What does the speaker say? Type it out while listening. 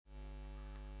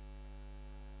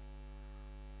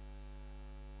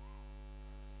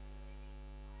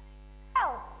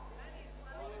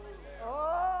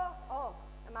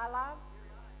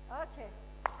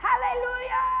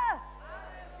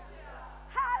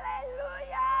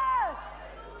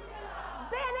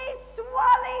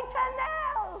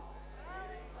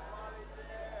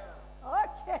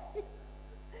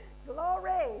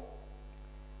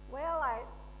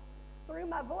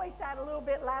voice out a little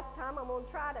bit last time. I'm going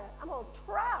to try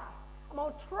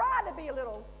to be a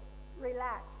little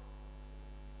relaxed.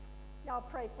 Y'all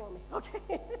pray for me,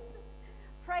 okay?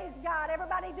 Praise God.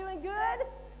 Everybody doing good? Amen.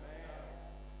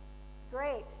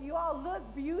 Great. You all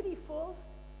look beautiful.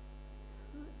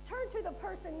 Turn to the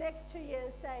person next to you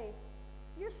and say,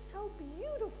 "You're so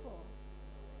beautiful."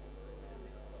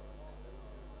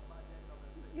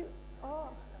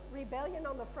 Rebellion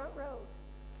on the front row.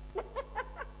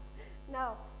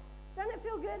 No. Doesn't it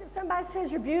feel good if somebody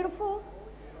says you're beautiful?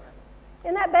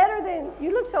 Isn't that better than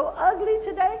you look so ugly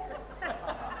today?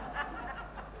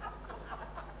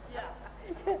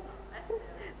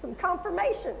 Some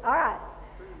confirmation. All right.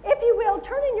 If you will,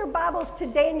 turn in your Bibles to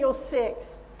Daniel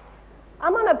 6.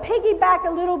 I'm going to piggyback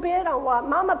a little bit on what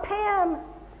Mama Pam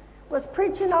was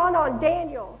preaching on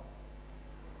Daniel.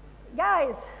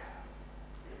 Guys,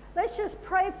 let's just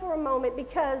pray for a moment,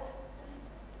 because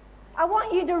I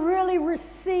want you to really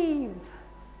receive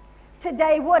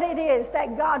today what it is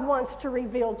that God wants to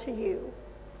reveal to you,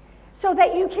 so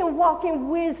that you can walk in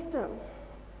wisdom.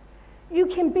 You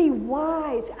can be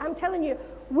wise. I'm telling you,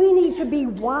 we need to be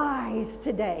wise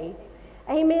today.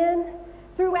 Amen?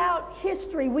 Throughout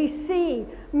history, we see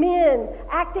men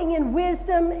acting in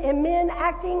wisdom and men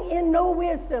acting in no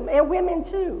wisdom, and women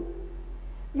too.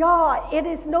 Y'all, it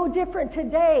is no different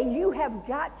today. You have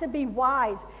got to be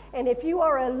wise. And if you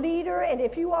are a leader and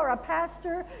if you are a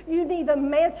pastor, you need the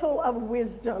mantle of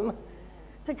wisdom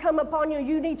to come upon you.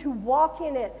 You need to walk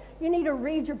in it. You need to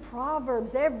read your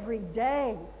Proverbs every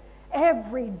day.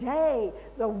 Every day,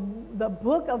 the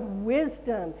book of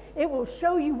wisdom. It will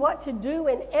show you what to do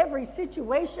in every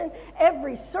situation,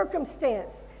 every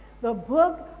circumstance. The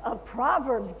book of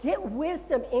Proverbs. Get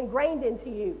wisdom ingrained into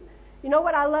you. You know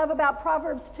what I love about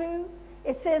Proverbs 2?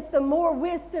 It says the more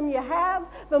wisdom you have,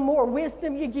 the more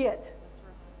wisdom you get.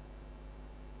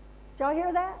 Did y'all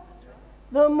hear that?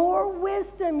 The more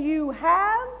wisdom you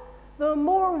have, the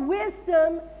more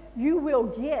wisdom you will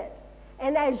get.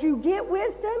 And as you get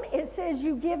wisdom, it says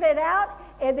you give it out,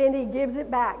 and then he gives it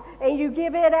back. And you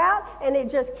give it out, and it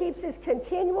just keeps this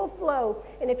continual flow.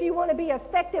 And if you want to be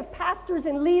effective pastors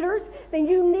and leaders, then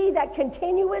you need that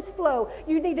continuous flow.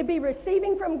 You need to be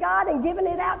receiving from God and giving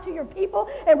it out to your people,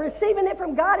 and receiving it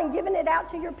from God and giving it out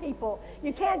to your people.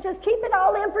 You can't just keep it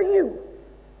all in for you.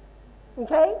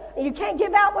 Okay? And you can't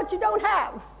give out what you don't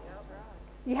have.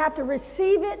 You have to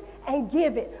receive it and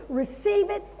give it. Receive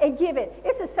it and give it.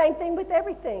 It's the same thing with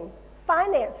everything.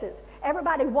 Finances.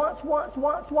 Everybody wants,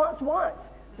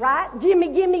 right?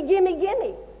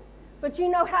 Gimme. But you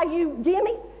know how you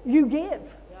gimme? You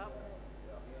give.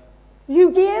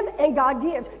 You give and God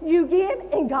gives. You give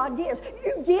and God gives.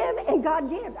 You give and God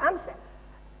gives.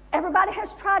 Everybody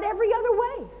has tried every other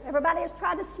way. Everybody has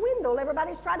tried to swindle. Everybody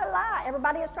has tried to lie.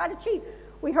 Everybody has tried to cheat.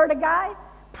 We heard a guy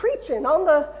preaching on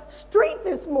the street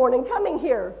this morning coming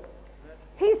here.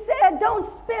 He said, don't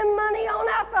spend money on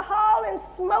alcohol and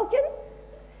smoking.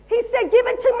 He said, give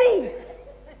it to me.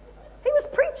 He was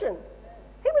preaching.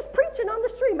 He was preaching on the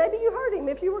street. Maybe you heard him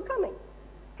if you were coming.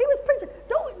 He was preaching.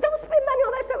 Don't spend money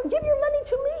on that stuff. Give your money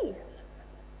to me.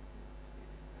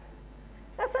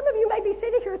 Now, some of you may be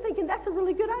sitting here thinking that's a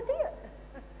really good idea.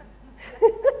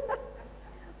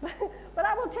 But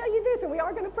I will tell you this, and we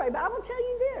are going to pray, but I will tell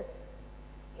you this.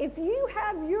 If you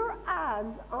have your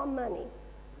eyes on money,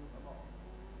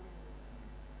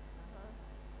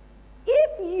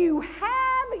 if you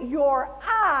have your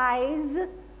eyes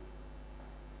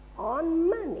on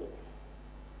money,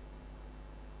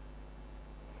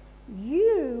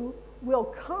 you will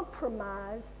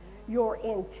compromise your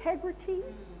integrity,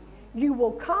 you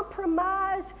will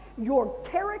compromise your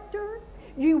character,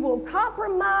 you will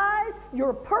compromise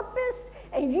your purpose,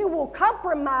 and you will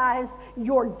compromise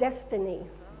your destiny.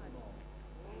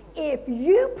 If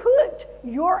you put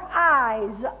your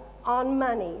eyes on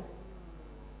money,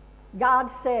 God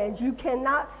says you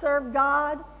cannot serve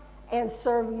God and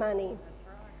serve money.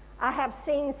 I have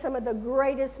seen some of the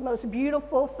greatest, most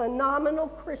beautiful, phenomenal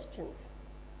Christians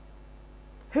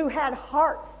who had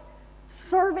hearts,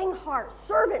 servants'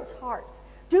 hearts,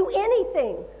 do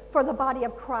anything for the body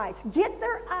of Christ, get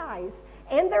their eyes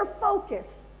and their focus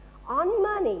on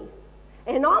money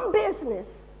and on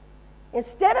business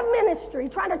instead of ministry,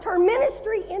 trying to turn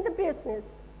ministry into business.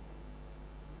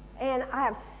 And I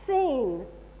have seen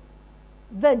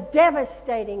the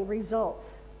devastating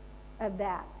results of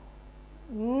that.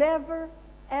 Never,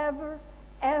 ever,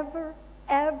 ever,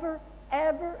 ever,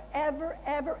 ever, ever,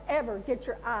 ever, ever get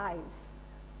your eyes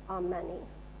on money.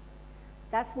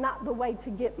 That's not the way to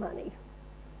get money.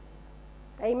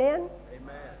 Amen?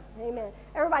 Amen. Amen.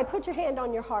 Everybody, put your hand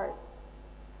on your heart.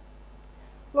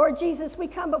 Lord Jesus, we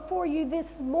come before you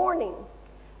this morning.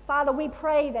 Father, we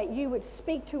pray that you would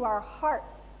speak to our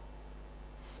hearts.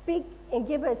 Speak and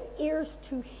give us ears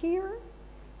to hear.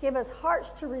 Give us hearts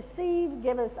to receive.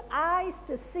 Give us eyes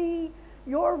to see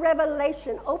your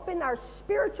revelation. Open our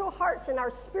spiritual hearts and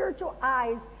our spiritual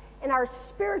eyes and our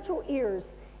spiritual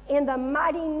ears in the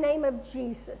mighty name of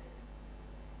Jesus.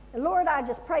 And Lord, I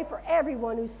just pray for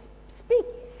everyone who's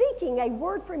seeking a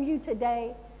word from you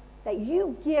today, that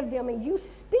you give them and you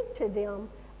speak to them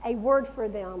a word for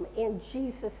them in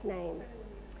Jesus' name.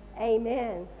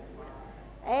 Amen.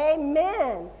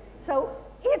 Amen. So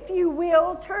if you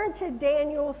will, turn to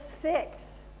Daniel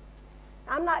 6.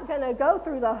 I'm not going to go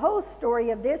through the whole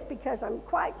story of this because I'm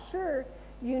quite sure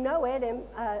you know it, and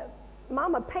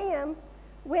Mama Pam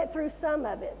went through some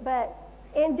of it. But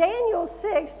in Daniel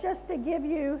 6, just to give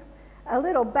you a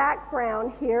little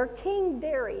background here, King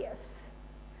Darius.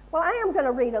 Well, I am going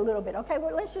to read a little bit, okay?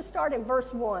 Well, let's just start in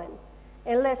verse 1,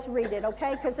 and let's read it,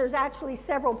 okay? Because there's actually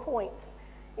several points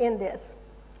in this.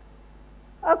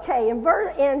 Okay, in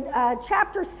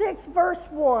chapter 6, verse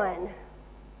 1,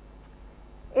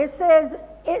 it says,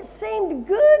 it seemed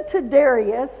good to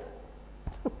Darius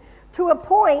to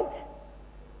appoint,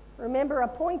 remember,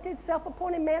 appointed,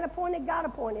 self-appointed, man-appointed,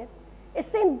 God-appointed. It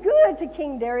seemed good to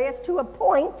King Darius to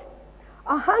appoint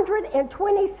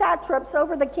 120 satraps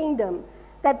over the kingdom,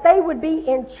 that they would be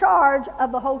in charge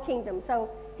of the whole kingdom. So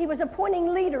he was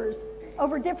appointing leaders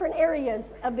over different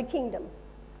areas of the kingdom,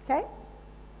 okay?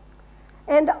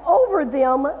 And over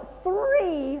them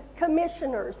 3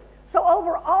 commissioners. So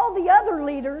over all the other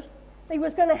leaders, he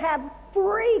was going to have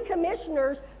 3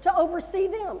 commissioners to oversee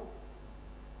them.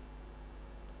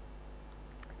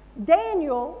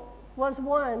 Daniel was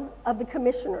one of the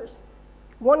commissioners,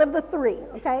 one of the 3,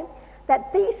 okay?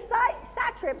 That these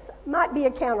satraps might be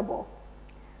accountable.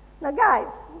 Now,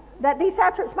 guys, that these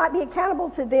satraps might be accountable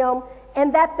to them,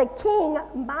 and that the king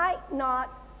might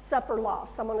not suffer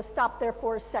loss. I'm going to stop there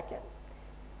for a second.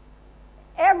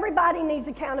 Everybody needs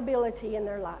accountability in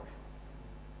their life.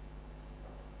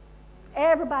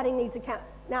 Everybody needs account.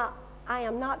 Now, I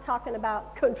am not talking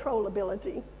about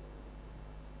controllability. I'm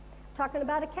talking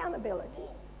about accountability.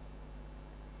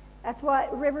 That's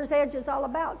what River's Edge is all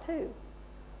about, too.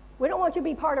 We don't want you to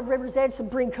be part of River's Edge to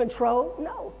bring control.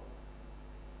 No.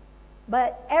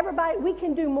 But everybody, we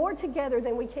can do more together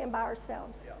than we can by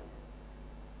ourselves.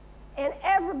 Yeah. And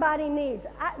everybody needs.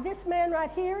 This man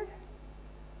right here,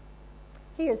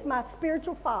 he is my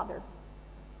spiritual father.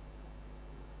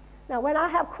 Now, when I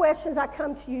have questions, I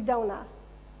come to you, don't I?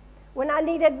 When I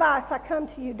need advice, I come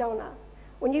to you, don't I?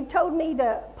 When you've told me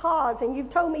to pause and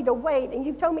you've told me to wait and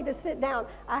you've told me to sit down,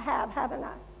 I have, haven't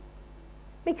I?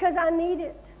 Because I need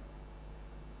it.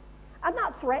 I'm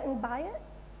not threatened by it.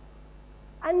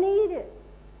 I need it.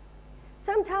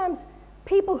 Sometimes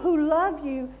people who love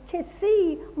you can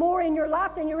see more in your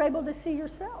life than you're able to see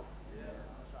yourself.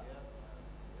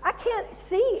 I can't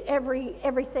see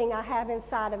everything I have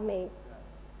inside of me.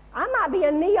 I might be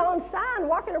a neon sign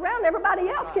walking around, everybody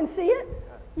else can see it,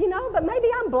 but maybe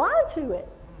I'm blind to it.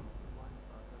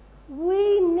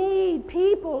 We need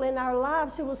people in our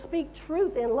lives who will speak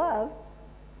truth in love.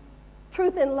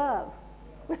 Truth in love.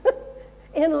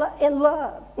 in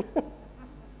love.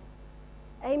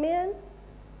 Amen?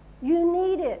 You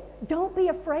need it. Don't be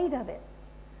afraid of it.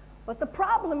 But the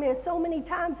problem is, so many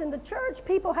times in the church,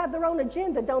 people have their own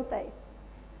agenda, don't they?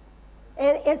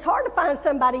 And it's hard to find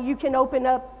somebody you can open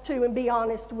up to and be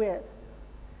honest with,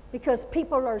 because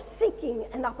people are seeking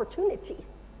an opportunity.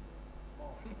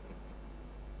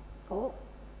 Oh,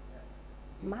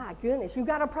 my goodness, you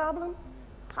got a problem?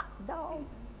 Hot dog.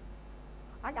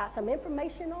 I got some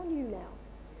information on you now.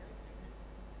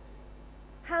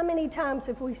 How many times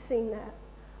have we seen that?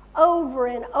 Over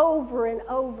and over and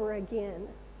over again.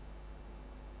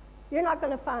 You're not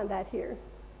going to find that here.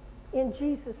 In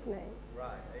Jesus' name.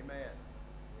 Right. Amen.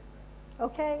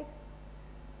 Okay?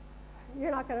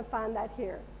 You're not going to find that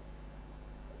here.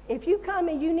 If you come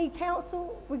and you need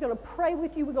counsel, we're going to pray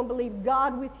with you. We're going to believe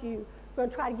God with you. We're going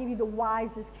to try to give you the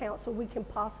wisest counsel we can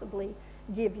possibly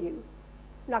give you.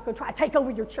 We're not going to try to take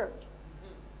over your church.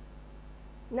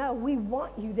 No, we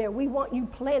want you there. We want you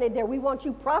planted there. We want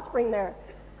you prospering there.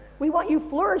 We want you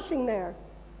flourishing there.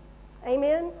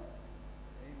 Amen?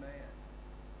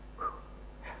 Amen.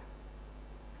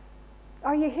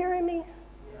 Are you hearing me?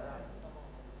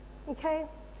 Okay?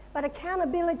 But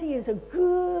accountability is a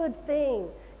good thing,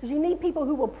 because you need people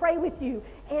who will pray with you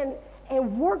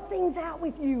and work things out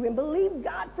with you and believe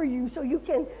God for you so you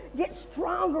can get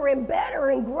stronger and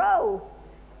better and grow.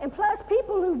 And plus,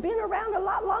 people who've been around a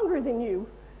lot longer than you.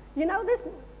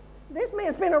 This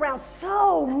man's been around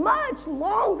so much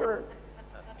longer.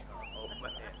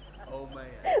 old man.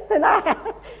 than I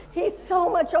have. He's so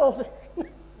much older.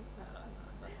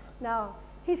 No,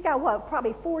 he's got what,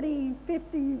 probably 40,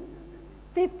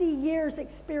 50 years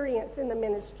experience in the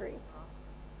ministry.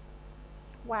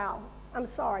 Wow, I'm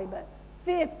sorry, but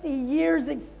 50 years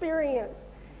experience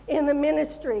in the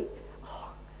ministry.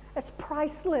 Oh, that's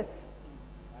priceless.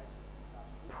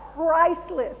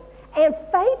 Priceless and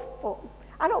faithful.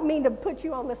 I don't mean to put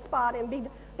you on the spot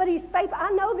but he's faithful. I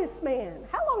know this man.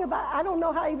 How long have I don't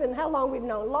know how long we've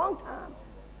known. Long time.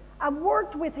 I've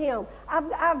worked with him.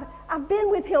 I've been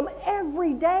with him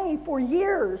every day for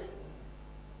years.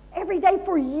 Every day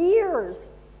for years.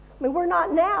 I mean, we're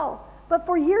not now, but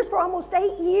for years, for almost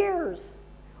 8 years.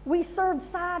 We served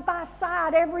side by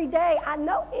side every day. I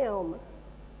know him.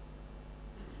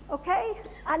 Okay?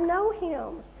 I know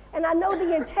him. And I know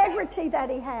the integrity that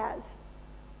he has.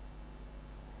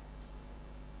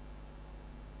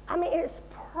 I mean, it's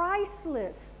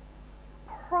priceless.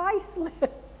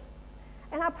 Priceless.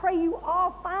 And I pray you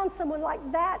all find someone like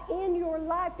that in your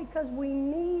life because we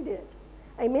need it.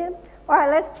 Amen? All right,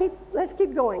 let's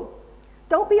keep going.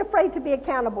 Don't be afraid to be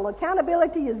accountable.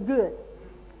 Accountability is good.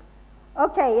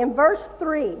 Okay, in verse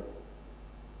 3.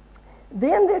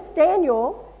 Then this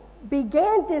Daniel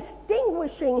began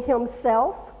distinguishing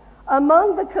himself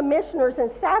among the commissioners and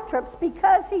satraps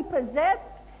because he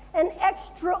possessed an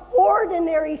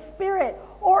extraordinary spirit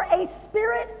or a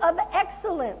spirit of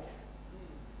excellence.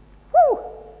 Whew.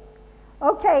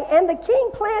 Okay, and the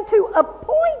king planned to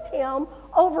appoint him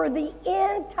over the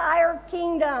entire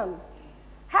kingdom.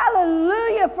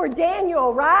 Hallelujah for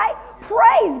Daniel, right?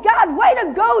 Praise God. Way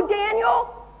to go,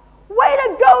 Daniel. Way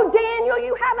to go, Daniel.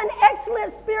 You have an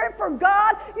excellent spirit for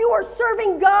God. You are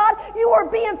serving God. You are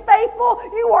being faithful.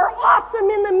 You are awesome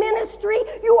in the ministry.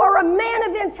 You are a man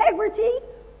of integrity.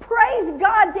 Praise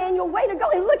God, Daniel. Way to go.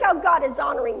 And look how God is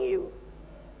honoring you.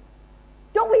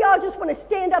 Don't we all just want to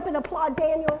stand up and applaud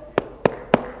Daniel?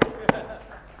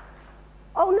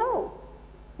 Oh, no.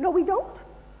 No, we don't.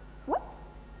 What?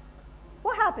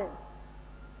 What happened?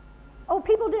 Oh,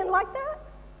 people didn't like that?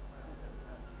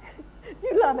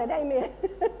 You love it, amen.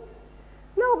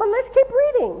 No, but let's keep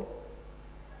reading.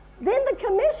 Then the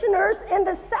commissioners and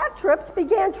the satraps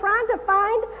began trying to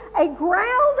find a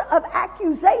ground of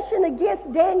accusation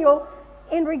against Daniel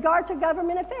in regard to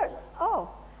government affairs. Oh,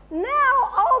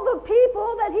 now all the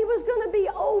people that he was going to be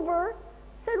over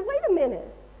said, wait a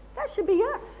minute, that should be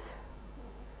us.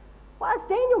 Why is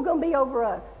Daniel going to be over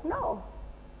us? No,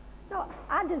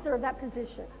 I deserve that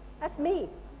position. That's me.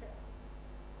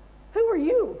 Who are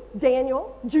you,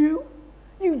 Daniel? Jew?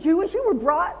 You Jewish? You were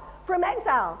brought from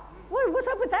exile. What's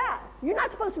up with that? You're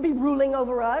not supposed to be ruling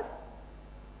over us.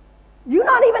 You're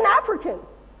not even African.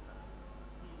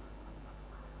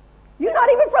 You're not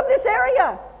even from this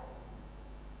area.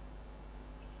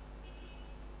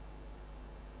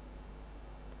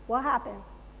 What happened?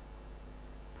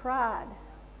 Pride.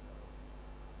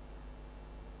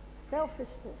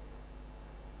 Selfishness.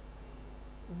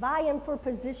 Vying for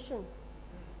position.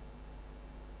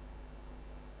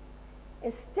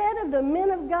 Instead of the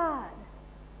men of God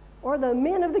or the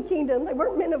men of the kingdom, they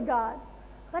weren't men of God,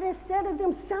 but instead of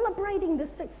them celebrating the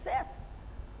success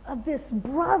of this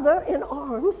brother in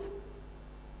arms,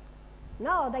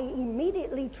 no, they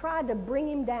immediately tried to bring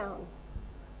him down.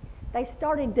 They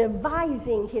started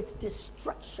devising his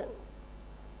destruction,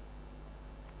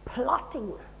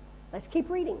 plotting. Let's keep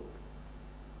reading.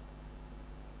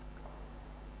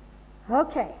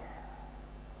 Okay.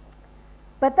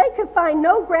 But they could find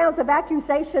no grounds of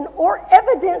accusation or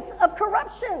evidence of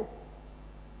corruption.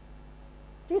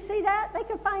 Do you see that? They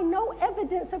could find no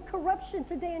evidence of corruption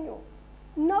to Daniel.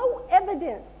 No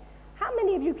evidence. How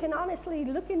many of you can honestly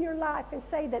look in your life and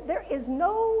say that there is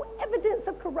no evidence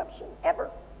of corruption ever?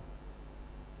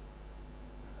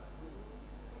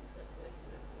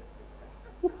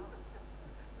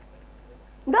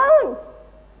 None.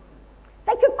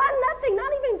 They could find nothing,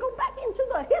 not even go back into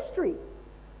the history.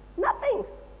 Nothing.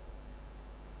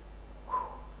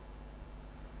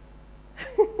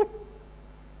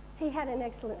 He had an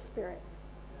excellent spirit.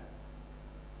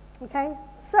 Okay?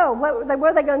 So, what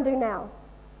are they going to do now?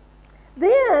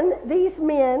 Then these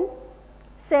men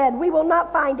said, we will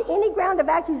not find any ground of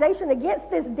accusation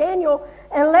against this Daniel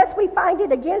unless we find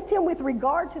it against him with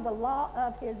regard to the law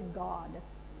of his God.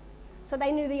 So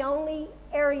they knew the only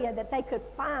area that they could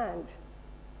find.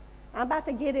 I'm about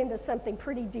to get into something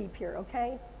pretty deep here,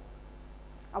 okay?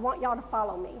 I want y'all to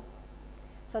follow me.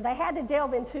 So they had to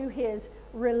delve into his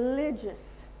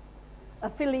religious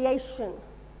affiliation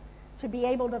to be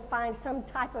able to find some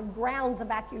type of grounds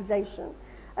of accusation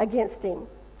against him.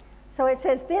 So it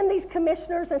says, then these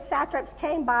commissioners and satraps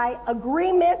came by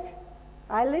agreement.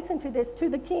 I listened to this, to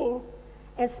the king,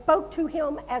 and spoke to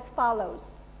him as follows.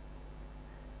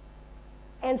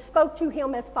 And spoke to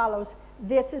him as follows.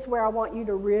 This is where I want you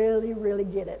to really, really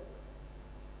get it.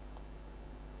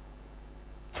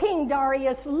 King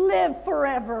Darius, live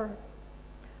forever.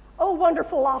 Oh,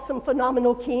 wonderful, awesome,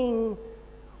 phenomenal king.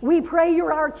 We pray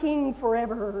you're our king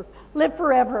forever. Live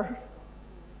forever.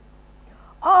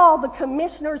 All the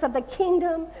commissioners of the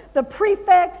kingdom, the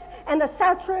prefects and the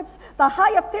satraps, the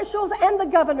high officials and the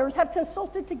governors have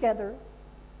consulted together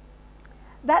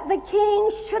that the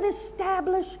king should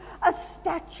establish a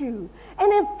statute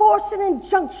and enforce an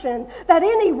injunction that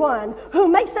anyone who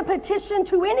makes a petition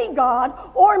to any god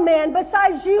or man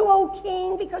besides you, O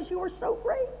king, because you are so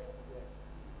great,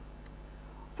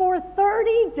 for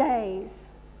 30 days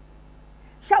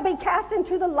shall be cast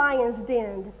into the lion's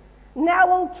den. Now,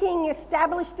 O king,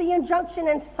 establish the injunction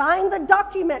and sign the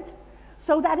document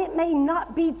so that it may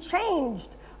not be changed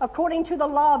according to the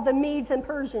law of the Medes and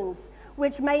Persians,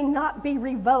 which may not be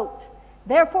revoked.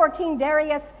 Therefore, King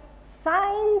Darius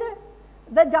signed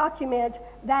the document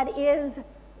that is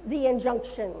the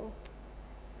injunction.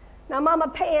 Now, Mama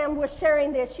Pam was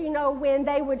sharing this, when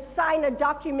they would sign a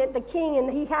document, the king, and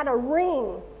he had a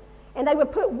ring, and they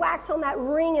would put wax on that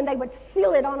ring and they would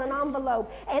seal it on an envelope.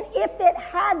 And if it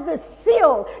had the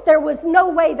seal, there was no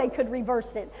way they could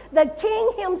reverse it. The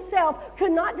king himself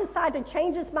could not decide to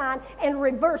change his mind and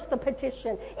reverse the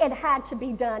petition. It had to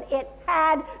be done. It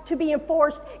had to be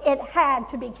enforced. It had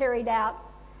to be carried out.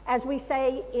 As we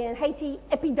say in Haiti,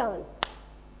 epidone.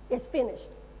 It's finished.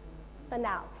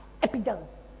 Finale. Epidone.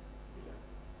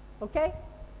 Okay?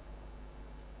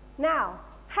 Now,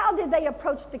 how did they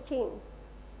approach the king?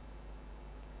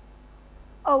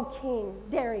 Oh, King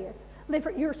Darius,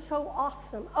 you're so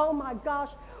awesome. Oh, my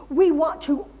gosh. We want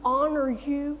to honor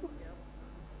you.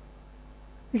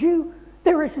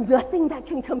 There is nothing that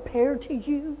can compare to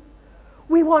you.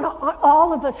 We want to,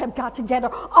 all of us have got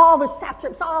together, all the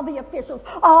satraps, all the officials,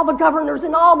 all the governors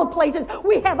in all the places.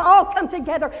 We have all come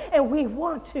together and we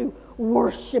want to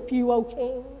worship you, O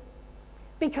King,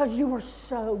 because you are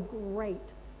so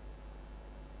great.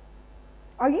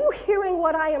 Are you hearing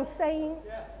what I am saying?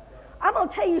 Yeah. I'm going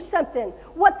to tell you something.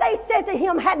 What they said to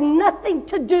him had nothing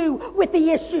to do with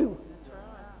the issue.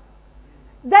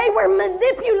 They were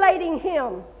manipulating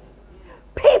him.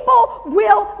 People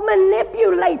will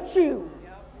manipulate you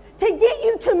to get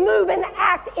you to move and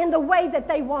act in the way that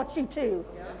they want you to.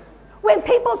 When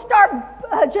people start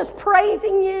just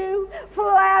praising you,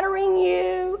 flattering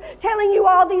you, telling you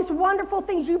all these wonderful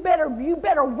things, you better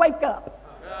wake up.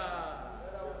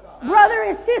 Brother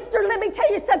and sister, let me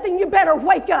tell you something. You better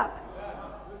wake up.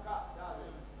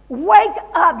 Wake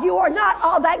up. You are not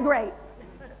all that great.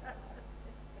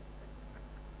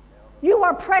 You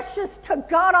are precious to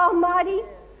God Almighty.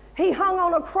 He hung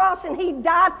on a cross and He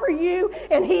died for you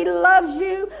and He loves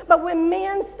you. But when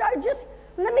men start, just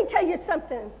let me tell you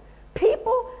something.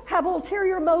 People have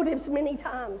ulterior motives many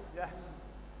times.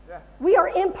 We are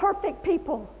imperfect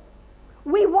people.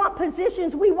 We want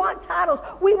positions. We want titles.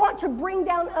 We want to bring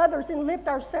down others and lift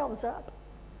ourselves up.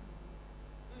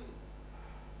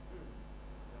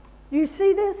 You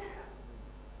see this?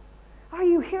 Are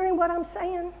you hearing what I'm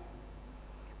saying?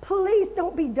 Please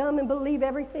don't be dumb and believe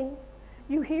everything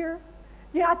you hear.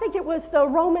 I think it was the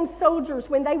Roman soldiers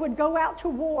when they would go out to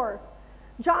war.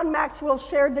 John Maxwell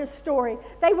shared this story.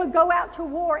 They would go out to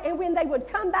war, and when they would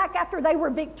come back after they were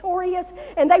victorious,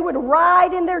 and they would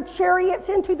ride in their chariots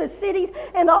into the cities,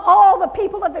 and all the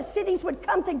people of the cities would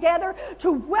come together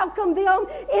to welcome them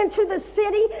into the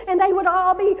city, and they would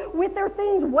all be with their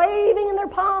things waving in their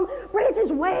palm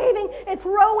branches, waving and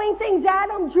throwing things at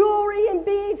them, jewelry and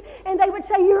beads, and they would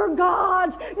say, "You're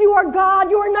gods. You are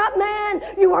God. You are not man.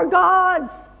 You are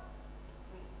gods."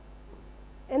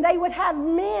 And they would have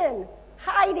men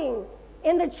hiding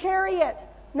in the chariot.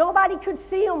 Nobody could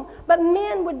see them, but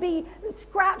men would be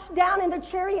crouched down in the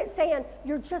chariot saying,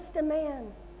 "You're just a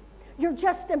man. You're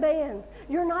just a man.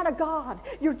 You're not a god.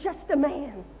 You're just a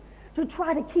man." To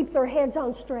try to keep their heads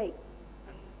on straight.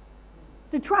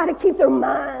 To try to keep their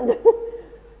mind,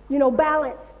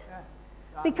 balanced.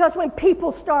 Because when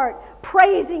people start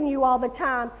praising you all the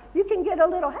time, you can get a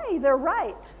little, "Hey, they're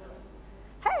right.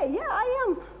 Hey, yeah,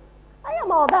 I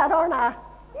am all that, aren't I?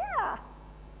 Yeah."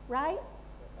 Right?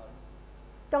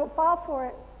 Don't fall for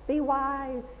it. Be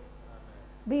wise.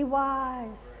 Be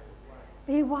wise.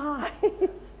 Be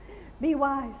wise. Be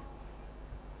wise.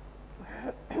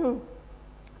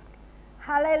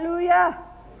 Hallelujah.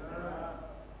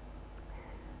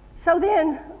 So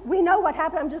then, we know what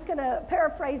happened. I'm just going to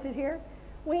paraphrase it here.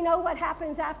 We know what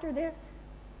happens after this.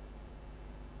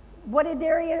 What did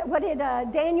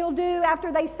Daniel do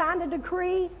after they signed the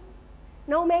decree?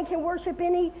 No man can worship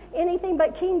anything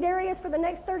but King Darius for the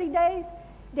next 30 days.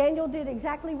 Daniel did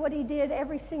exactly what he did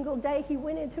every single day. He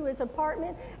went into his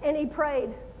apartment and he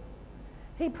prayed.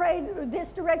 He prayed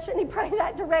this direction, he prayed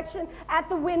that direction at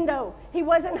the window. He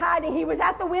wasn't hiding, he was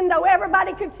at the window.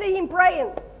 Everybody could see him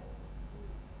praying.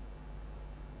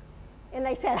 And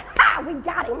they said, "Ha, we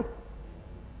got him."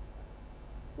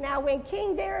 Now when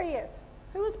King Darius,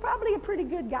 who was probably a pretty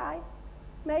good guy,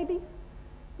 maybe,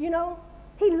 he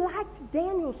liked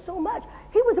Daniel so much,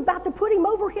 he was about to put him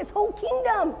over his whole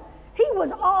kingdom. He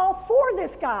was all for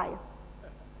this guy.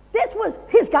 This was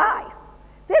his guy.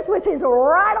 This was his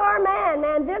right arm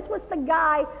man. This was the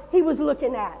guy he was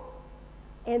looking at.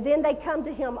 And then they come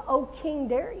to him, "Oh, King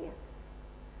Darius,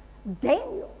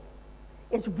 Daniel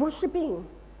is worshiping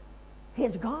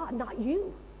his God, not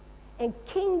you." And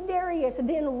King Darius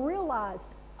then realized,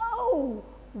 "Oh,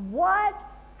 what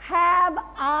have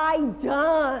I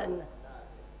done?"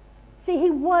 See,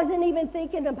 he wasn't even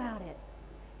thinking about it.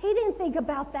 He didn't think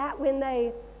about that when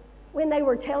they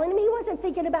were telling him. He wasn't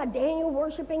thinking about Daniel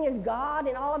worshiping his God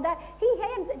and all of that. He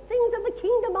had things of the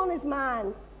kingdom on his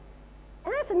mind.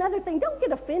 And that's another thing. Don't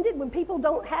get offended when people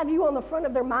don't have you on the front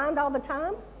of their mind all the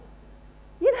time.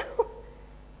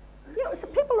 So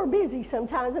people are busy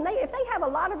sometimes, and if they have a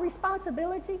lot of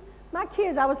responsibility. My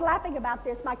kids, I was laughing about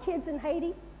this. My kids in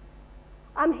Haiti,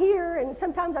 I'm here, and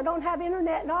sometimes I don't have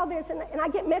internet and all this, and I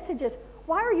get messages.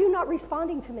 "Why are you not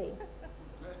responding to me?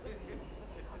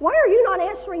 Why are you not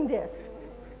answering this?"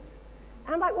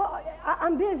 And I'm like, "Well,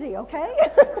 I'm busy, okay?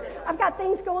 I've got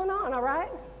things going on, all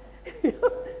right?"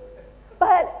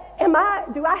 But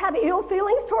do I have ill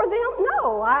feelings toward them?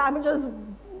 No, I'm just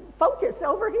focused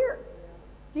over here.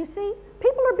 You see,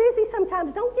 people are busy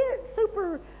sometimes. Don't get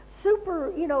super,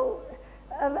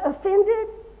 offended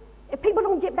if people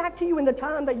don't get back to you in the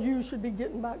time that you should be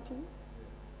getting back to you.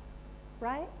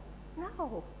 Right?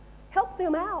 No. Help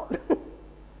them out.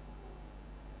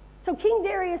 So King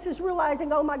Darius is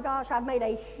realizing, "Oh my gosh, I've made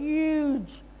a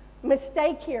huge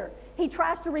mistake here." He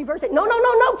tries to reverse it. No,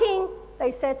 King,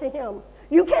 they said to him.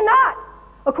 "You cannot.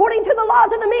 According to the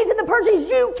laws of the Medes and the Persians,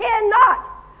 you cannot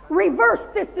reverse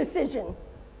this decision.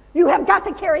 You have got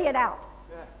to carry it out."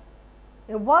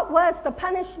 And what was the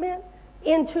punishment?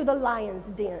 Into the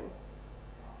lion's den.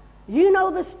 You know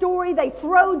the story. They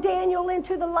throw Daniel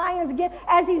into the lion's den.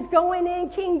 As he's going in,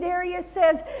 King Darius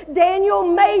says, "Daniel,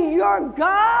 may your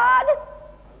God,"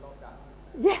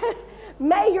 yes,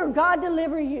 "may your God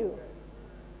deliver you."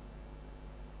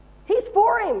 He's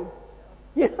for him.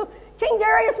 King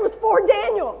Darius was for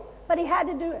Daniel, but he had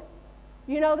to do it.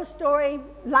 You know the story.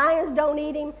 Lions don't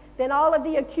eat him. Then all of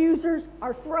the accusers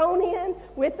are thrown in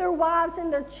with their wives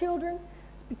and their children.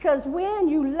 It's because when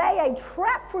you lay a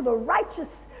trap for the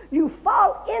righteous, you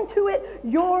fall into it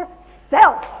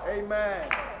yourself. Amen.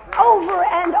 Over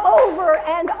and over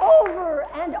and over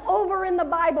and over in the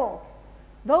Bible.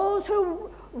 Those who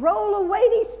roll a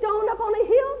weighty stone up on a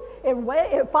hill,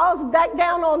 it falls back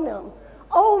down on them.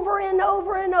 Over and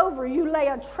over and over, you lay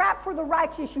a trap for the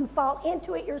righteous, you fall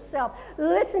into it yourself.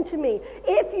 Listen to me.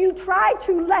 If you try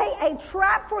to lay a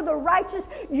trap for the righteous,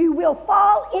 you will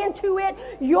fall into it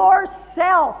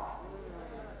yourself.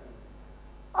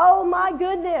 Oh my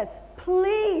goodness.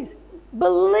 Please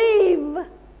believe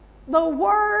the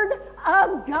Word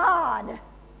of God.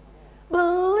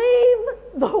 Believe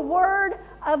the Word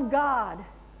of God.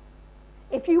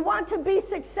 If you want to be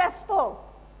successful,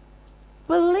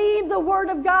 believe the Word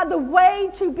of God. The way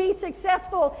to be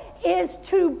successful is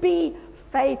to be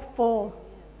faithful.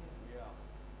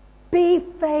 Be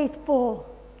faithful.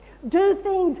 Do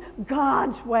things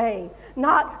God's way,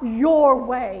 not your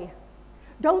way.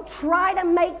 Don't try to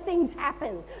make things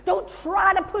happen. Don't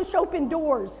try to push open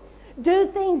doors. Do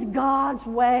things God's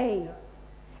way,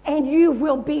 and you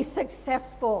will be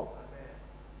successful.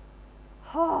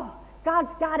 Oh,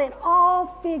 God's got it all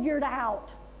figured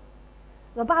out.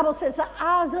 The Bible says the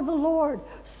eyes of the Lord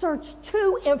search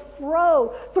to and fro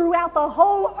throughout the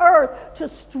whole earth to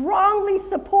strongly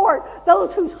support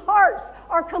those whose hearts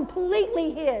are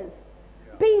completely His.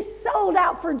 Be sold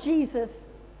out for Jesus.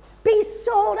 Be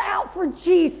sold out for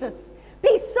Jesus.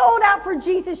 Be sold out for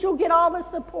Jesus. You'll get all the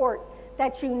support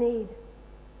that you need.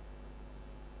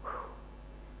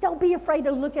 Don't be afraid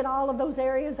to look at all of those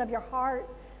areas of your heart,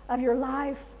 of your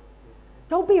life.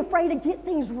 Don't be afraid to get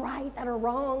things right that are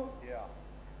wrong.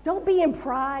 Don't be in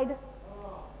pride.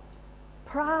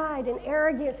 Pride and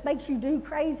arrogance makes you do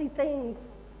crazy things.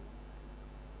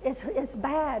 It's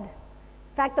bad.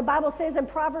 In fact, the Bible says in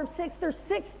Proverbs 6, there's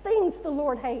 6 things the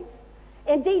Lord hates.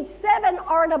 Indeed, 7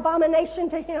 are an abomination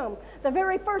to Him. The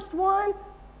very first one,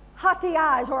 haughty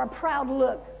eyes or a proud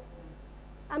look.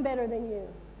 I'm better than you.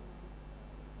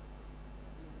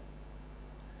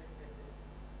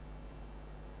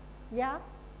 Yeah?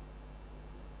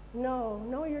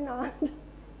 No, you're not.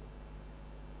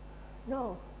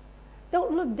 No.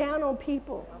 Don't look down on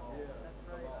people.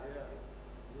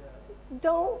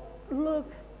 Don't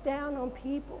look down on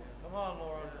people. Come on,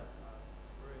 Laura.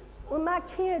 When my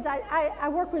kids, I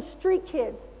work with street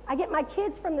kids. I get my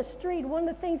kids from the street. One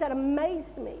of the things that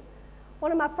amazed me,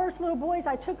 one of my first little boys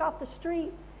I took off the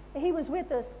street, and he was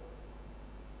with us.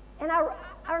 And I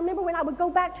remember when I would go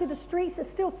back to the streets and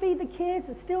still feed the kids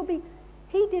and still be,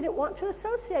 he didn't want to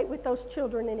associate with those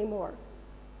children anymore.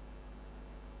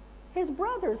 His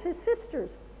brothers, his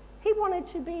sisters, he wanted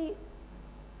to be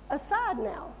aside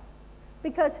now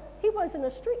because he wasn't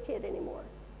a street kid anymore.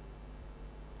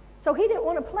 So he didn't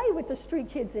want to play with the street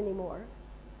kids anymore.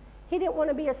 He didn't want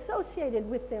to be associated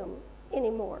with them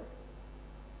anymore.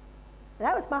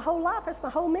 That was my whole life. That's my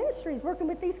whole ministry is working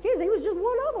with these kids. He was just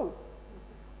one of them,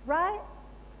 right?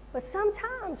 But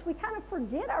sometimes we kind of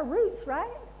forget our roots,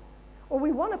 right? Or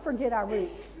we want to forget our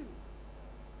roots.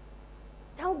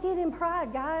 Don't get in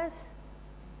pride, guys.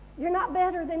 You're not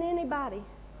better than anybody.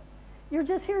 You're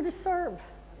just here to serve.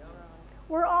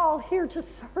 We're all here to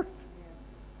serve.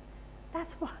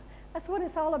 That's what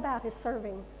it's all about, is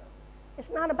serving. It's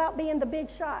not about being the big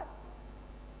shot,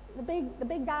 the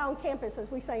big guy on campus, as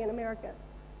we say in America.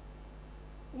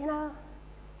 You know,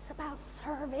 it's about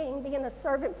serving, being a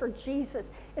servant for Jesus.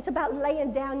 It's about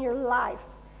laying down your life.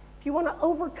 If you want to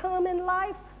overcome in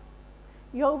life,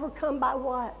 you overcome by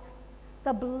what?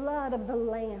 The blood of the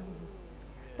Lamb.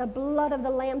 The blood of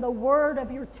the Lamb, the word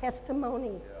of your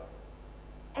testimony.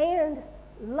 Yeah. And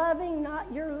loving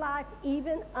not your life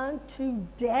even unto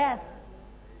death.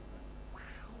 Wow.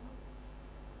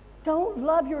 Don't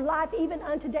love your life even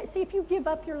unto death. See, if you give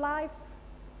up your life,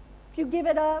 if you give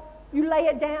it up, you lay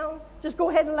it down, just go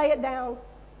ahead and lay it down.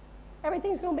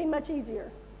 Everything's going to be much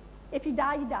easier. If you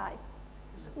die, you die.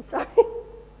 I'm sorry.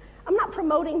 I'm not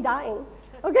promoting dying,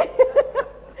 okay?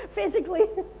 Physically,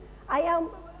 I am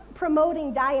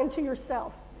promoting dying to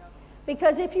yourself.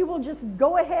 Because if you will just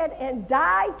go ahead and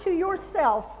die to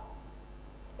yourself,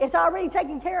 it's already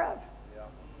taken care of. Yeah.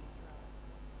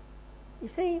 You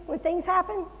see, when things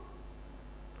happen,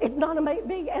 it's not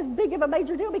as big of a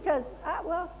major deal because, I've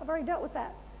already dealt with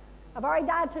that. I've already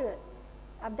died to it.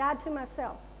 I've died to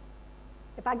myself.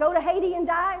 If I go to Haiti and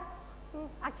die,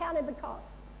 I counted the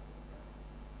cost.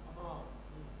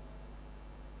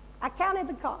 I counted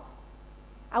the cost.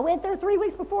 I went there 3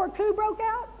 weeks before a coup broke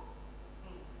out.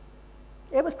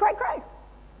 It was cray-cray.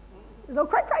 There's no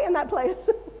cray-cray in that place.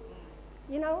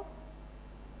 You know?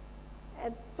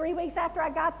 And 3 weeks after I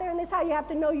got there, and this is how you have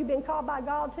to know you've been called by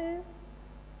God too.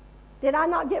 Did I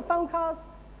not get phone calls?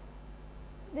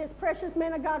 This precious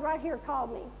man of God right here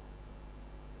called me.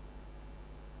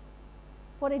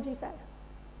 What did you say?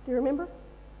 Do you remember?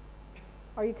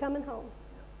 Are you coming home?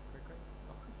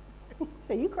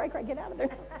 So you cray-cray, get out of there.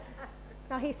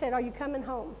 Now he said, are you coming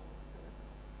home?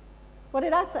 What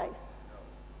did I say?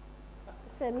 I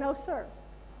said, no, sir.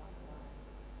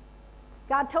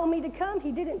 God told me to come.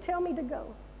 He didn't tell me to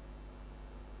go.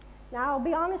 Now, I'll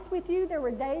be honest with you. There were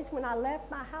days when I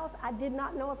left my house, I did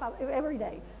not know every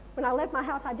day. When I left my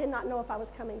house, I did not know if I was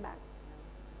coming back.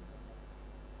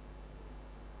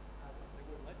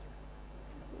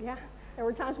 Yeah, there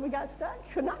were times we got stuck,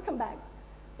 could not come back.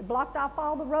 It blocked off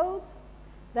all the roads.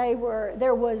 There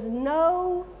was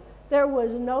no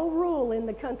rule in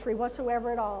the country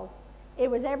whatsoever at all. It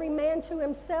was every man to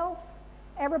himself,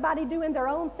 everybody doing their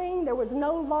own thing. There was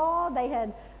no law. They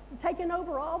had taken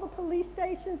over all the police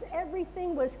stations.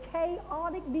 Everything was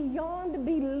chaotic beyond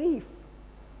belief.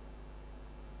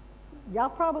 Y'all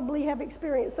probably have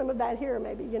experienced some of that here,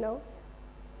 maybe, you know.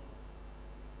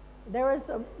 There was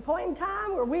a point in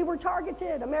time where we were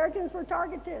targeted. Americans were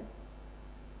targeted.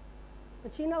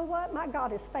 But you know what? My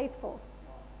God is faithful.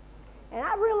 And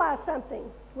I realized something.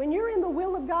 When you're in the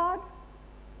will of God,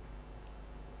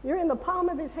 you're in the palm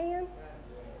of his hand.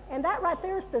 And that right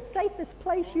there is the safest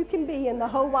place you can be in the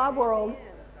whole wide world.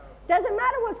 Doesn't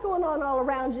matter what's going on all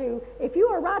around you. If you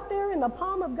are right there in the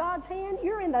palm of God's hand,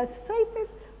 you're in the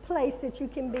safest place that you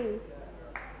can be.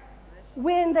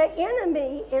 When the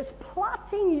enemy is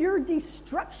plotting your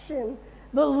destruction,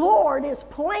 the Lord is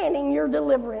planning your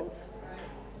deliverance.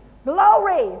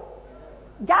 Glory.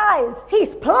 Guys,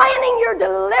 he's planning your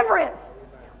deliverance.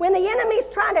 When the enemy's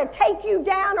trying to take you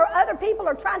down or other people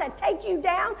are trying to take you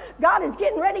down, God is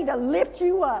getting ready to lift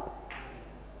you up.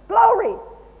 Glory.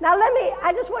 Now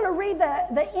I just want to read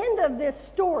the end of this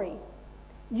story.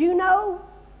 You know,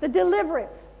 the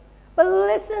deliverance. But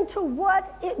listen to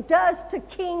what it does to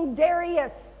King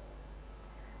Darius.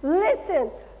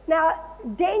 Listen. Now,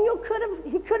 Daniel could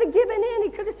have given in. He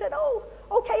could have said, oh,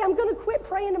 okay, I'm going to quit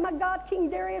praying to my God, King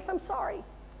Darius. I'm sorry.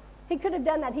 He could have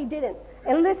done that. He didn't.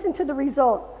 And listen to the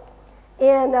result.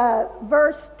 In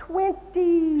verse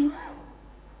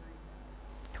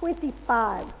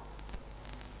 25,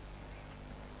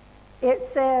 it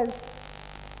says,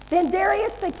 then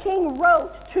Darius the king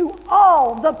wrote to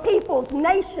all the peoples,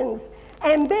 nations,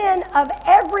 and men of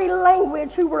every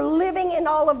language who were living in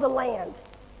all of the land.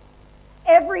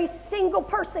 Every single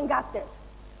person got this.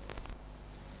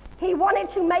 He wanted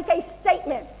to make a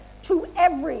statement to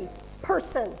every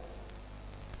person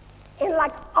in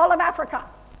like all of Africa.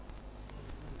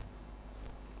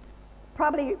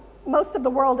 Probably most of the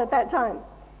world at that time.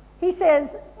 He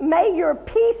says, may your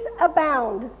peace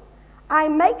abound. I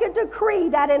make a decree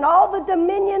that in all the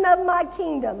dominion of my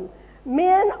kingdom,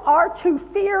 men are to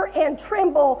fear and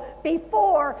tremble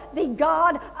before the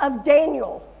God of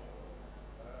Daniel.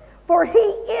 For he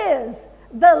is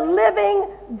the living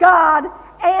God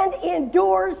and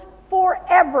endures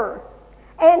forever.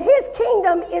 And his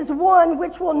kingdom is one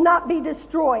which will not be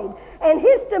destroyed, and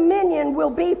his dominion will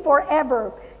be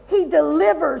forever. He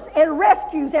delivers and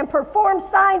rescues and performs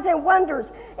signs and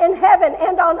wonders in heaven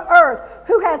and on earth,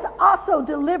 who has also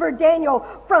delivered Daniel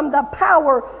from the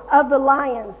power of the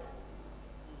lions.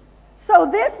 So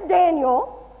this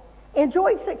Daniel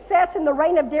enjoyed success in the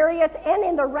reign of Darius and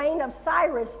in the reign of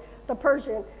Cyrus the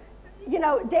Persian. You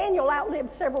know, Daniel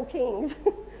outlived several kings.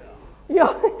 You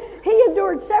know, he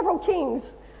endured several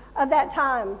kings of that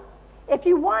time. If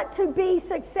you want to be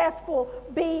successful,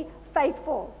 be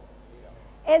faithful.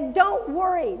 And don't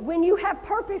worry, when you have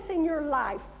purpose in your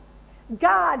life,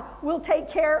 God will take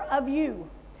care of you.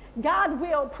 God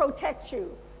will protect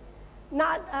you.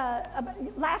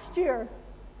 Last year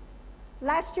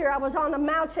I was on a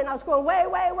mountain. I was going way,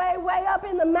 way, way, way up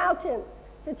in the mountain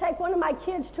to take one of my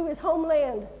kids to his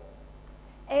homeland.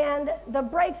 And the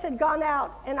brakes had gone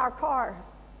out in our car,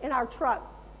 in our truck.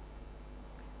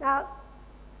 Now,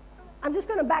 I'm just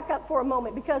going to back up for a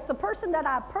moment because the person that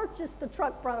I purchased the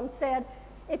truck from said,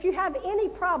 if you have any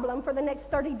problem for the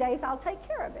next 30 days, I'll take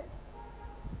care of it.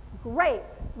 Great.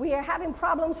 We are having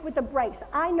problems with the brakes.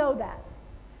 I know that.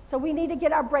 So we need to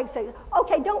get our brakes.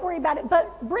 Okay, don't worry about it,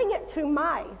 but bring it to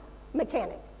my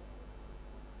mechanic.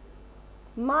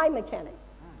 My mechanic.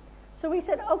 So we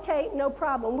said, okay, no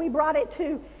problem. We brought it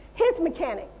to his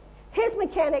mechanic. His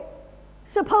mechanic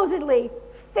supposedly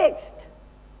fixed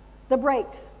the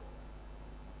brakes.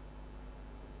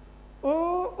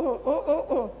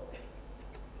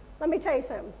 Let me tell you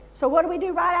something. So what do we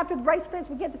do right after the brakes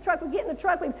fixed? We get the truck, we get in the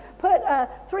truck, we put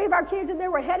 3 of our kids in there,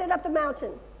 we're headed up the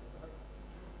mountain.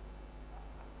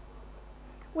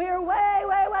 We are way,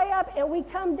 way, way up, and we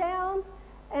come down.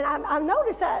 And I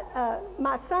noticed that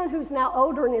my son, who's now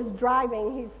older and is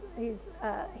driving,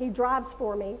 he drives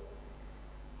for me.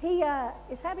 He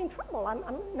is having trouble. I'm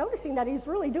noticing that he's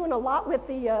really doing a lot with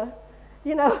the,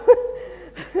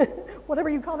 whatever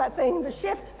you call that thing, the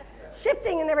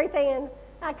shifting and everything. And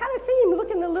I kind of see him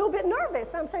looking a little bit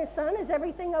nervous. I'm saying, son, is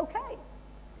everything okay?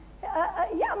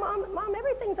 Yeah, mom,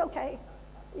 everything's okay.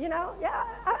 Yeah,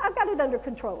 I've got it under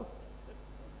control.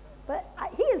 But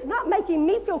he is not making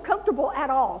me feel comfortable at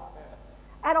all.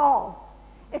 At all.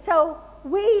 And so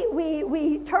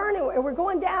we turn and we're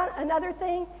going down another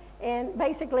thing, and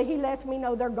basically he lets me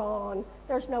know they're gone.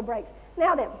 There's no brakes.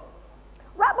 Now then,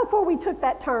 right before we took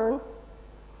that turn,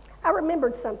 I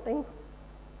remembered something,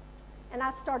 and I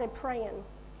started praying.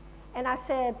 And I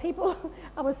said,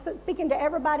 I was speaking to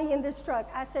everybody in this truck.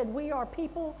 I said, we are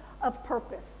people of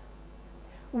purpose.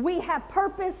 We have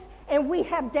purpose and we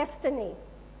have destiny.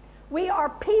 We are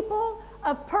people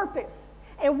of purpose,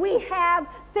 and we have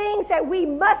things that we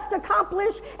must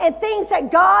accomplish and things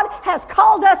that God has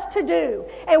called us to do.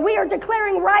 And we are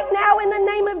declaring right now in the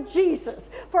name of Jesus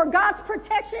for God's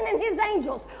protection and his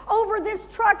angels over this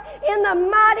truck in the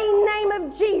mighty name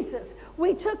of Jesus.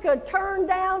 We took a turn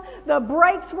down. The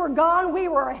brakes were gone. We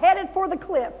were headed for the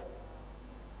cliff.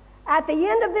 At the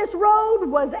end of this road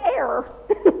was air.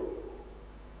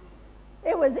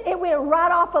 It went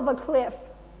right off of a cliff.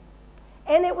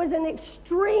 And it was an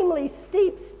extremely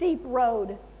steep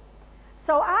road.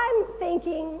 So I'm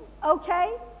thinking,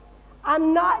 okay,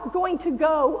 I'm not going to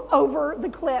go over the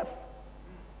cliff.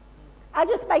 I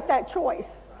just make that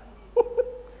choice.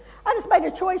 I just made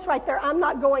a choice right there. I'm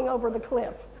not going over the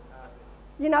cliff.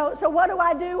 So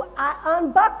what do? I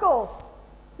unbuckle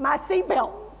my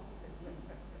seatbelt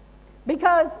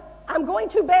because I'm going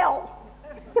to bail.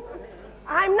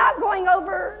 I'm not going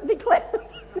over the cliff.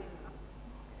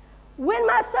 When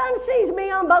my son sees me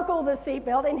unbuckle the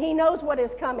seatbelt and he knows what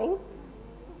is coming,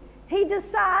 he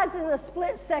decides in a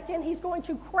split second he's going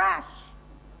to crash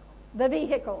the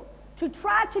vehicle to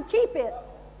try to keep it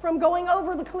from going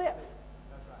over the cliff.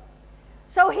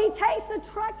 So he takes the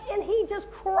truck and he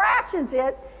just crashes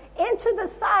it into the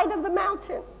side of the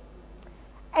mountain.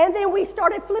 And then we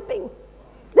started flipping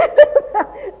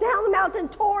down the mountain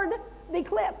toward the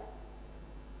cliff.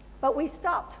 But we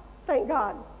stopped, thank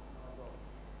God.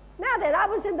 Now then, I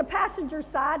was in the passenger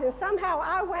side, and somehow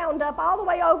I wound up all the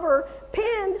way over,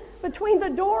 pinned between the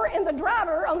door and the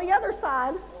driver on the other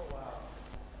side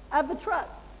of the truck.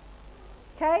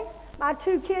 Okay? My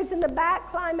two kids in the back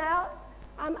climb out.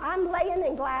 I'm laying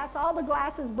in glass. All the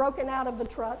glass is broken out of the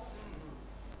truck.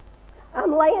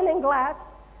 I'm laying in glass.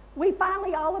 We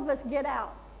finally, all of us get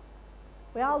out.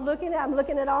 I'm looking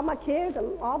at all my kids,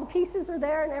 and all the pieces are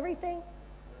there and everything.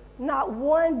 Not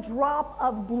one drop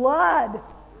of blood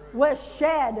was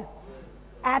shed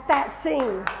at that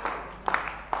scene.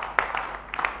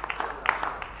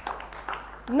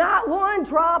 Not one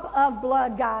drop of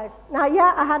blood, guys. Now,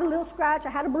 yeah, I had a little scratch. I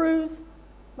had a bruise.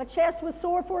 My chest was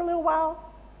sore for a little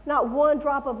while. Not one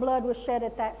drop of blood was shed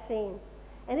at that scene.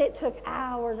 And it took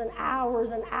hours and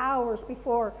hours and hours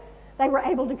before they were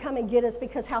able to come and get us,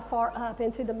 because how far up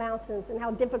into the mountains and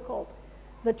how difficult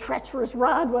the treacherous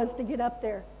ride was to get up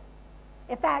there.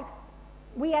 In fact,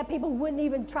 we had people who wouldn't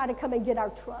even try to come and get our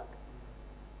truck.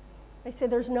 They said,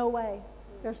 there's no way.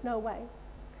 There's no way.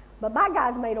 But my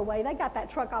guys made a way. They got that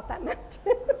truck off that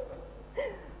mountain.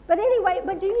 But anyway,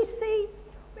 do you see,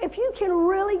 if you can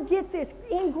really get this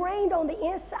ingrained on the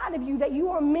inside of you that you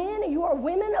are men and you are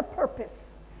women of purpose,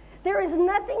 there is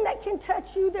nothing that can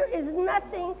touch you. There is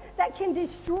nothing that can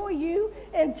destroy you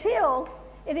until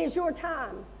it is your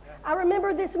time. I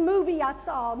remember this movie I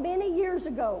saw many years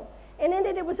ago. And in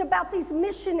it was about these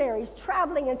missionaries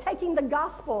traveling and taking the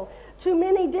gospel to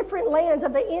many different lands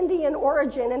of the Indian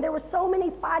origin. And there were so many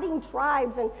fighting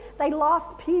tribes, and they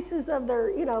lost pieces of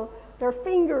their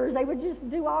fingers. They would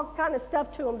just do all kind of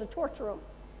stuff to them to torture them.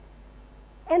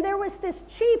 And there was this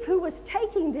chief who was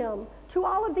taking them to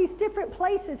all of these different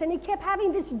places, and he kept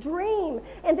having this dream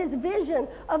and this vision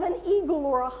of an eagle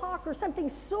or a hawk or something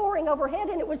soaring overhead,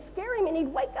 and it was scaring him, and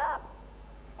he'd wake up.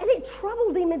 And it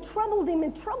troubled him and troubled him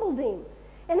and troubled him.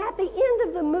 And at the end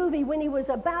of the movie, when he was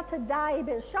about to die, he'd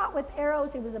been shot with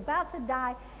arrows, he was about to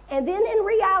die, and then in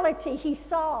reality, he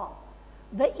saw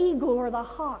the eagle or the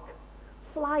hawk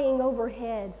flying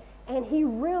overhead, and he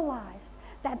realized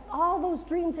that all those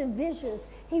dreams and visions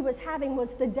he was having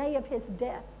was the day of his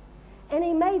death. And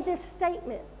he made this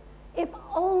statement, if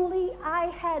only I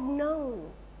had known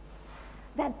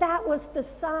that that was the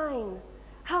sign,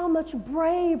 how much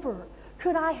braver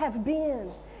could I have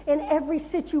been in every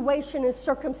situation and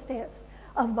circumstance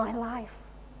of my life?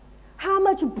 How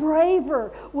much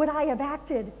braver would I have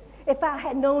acted if I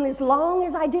had known, as long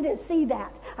as I didn't see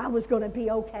that, I was going to be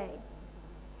okay?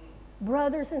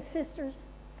 Brothers and sisters,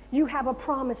 you have a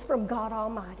promise from God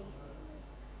Almighty.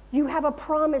 You have a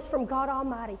promise from God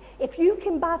Almighty. If you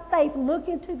can, by faith, look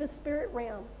into the spirit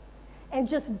realm and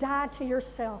just die to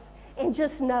yourself, and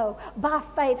just know, by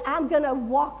faith, I'm going to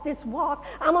walk this walk.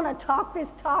 I'm going to talk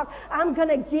this talk. I'm going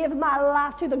to give my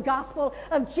life to the gospel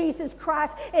of Jesus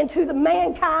Christ and to the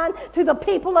mankind, to the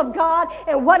people of God,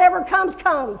 and whatever comes,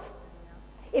 comes.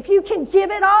 If you can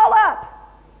give it all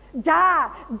up,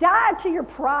 die to your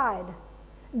pride.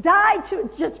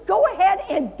 Just go ahead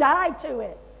and die to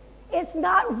it. It's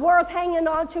not worth hanging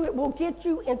on to. It will get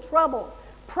you in trouble.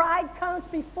 Pride comes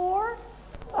before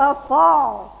a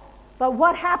fall. But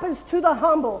what happens to the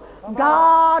humble?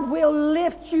 God will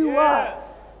lift you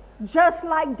up. Just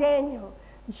like Daniel.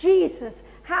 Jesus,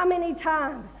 how many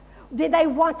times did they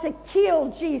want to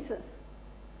kill Jesus?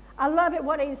 I love it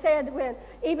what he said when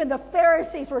even the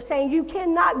Pharisees were saying, you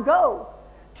cannot go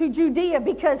to Judea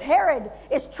because Herod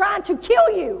is trying to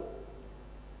kill you.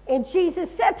 And Jesus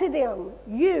said to them,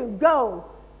 you go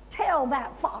tell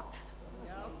that fox.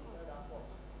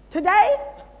 Today,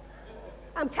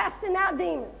 I'm casting out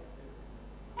demons.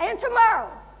 And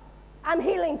tomorrow, I'm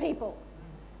healing people.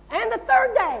 And the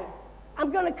third day,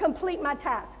 I'm going to complete my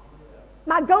task.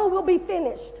 My goal will be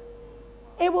finished.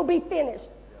 It will be finished.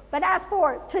 But as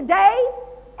for today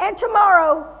and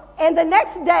tomorrow and the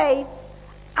next day,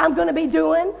 I'm going to be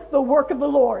doing the work of the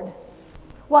Lord.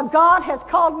 What God has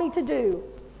called me to do.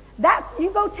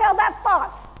 You go tell that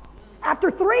fox.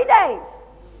 After 3 days,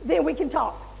 then we can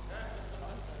talk.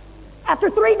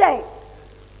 After 3 days.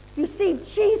 You see,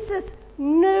 Jesus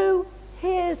knew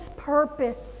his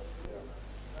purpose.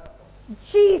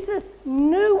 Jesus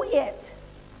knew it.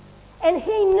 And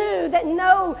he knew that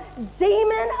no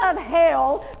demon of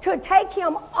hell could take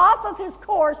him off of his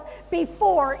course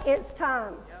before it's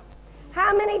time.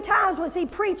 How many times was he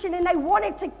preaching and they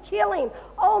wanted to kill him?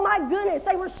 Oh my goodness,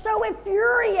 they were so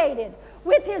infuriated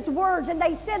with his words, and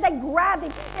they said they grabbed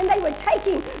him and they would take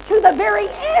him to the very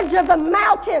edge of the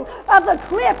mountain, of the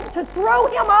cliff, to throw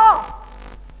him off.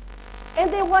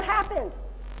 And then what happened?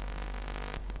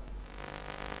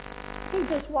 He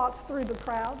just walked through the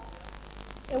crowd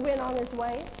and went on his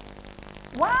way.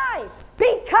 Why?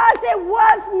 Because it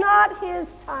was not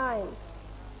his time.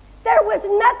 There was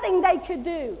nothing they could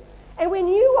do. And when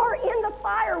you are in the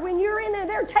fire, when you're in there,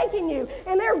 they're taking you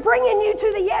and they're bringing you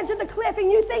to the edge of the cliff and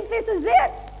you think this is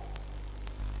it.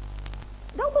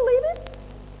 Don't believe it.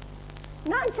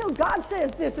 Not until God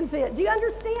says this is it. Do you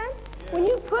understand? Yeah. When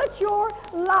you put your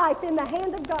life in the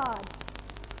hand of God,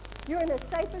 you're in the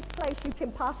safest place you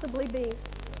can possibly be.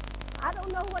 I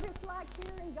don't know what it's like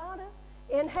here in Ghana.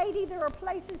 In Haiti, there are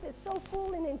places that's so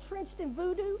full and entrenched in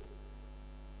voodoo.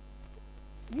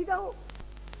 You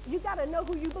got to know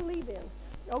who you believe in,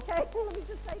 okay? Let me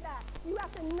just say that. You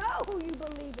have to know who you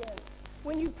believe in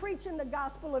when you preach in the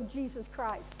gospel of Jesus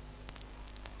Christ.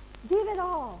 Give it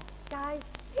all, guys.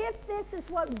 If this is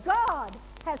what God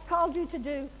has called you to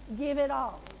do, give it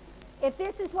all. If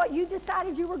this is what you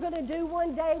decided you were going to do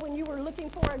one day when you were looking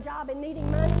for a job and needing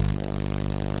money,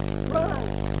 run.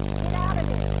 Get out of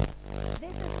it.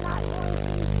 This is not going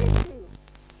to fit you.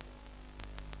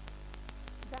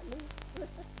 Is that me?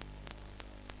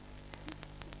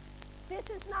 This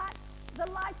is not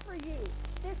the life for you.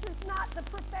 This is not the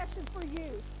profession for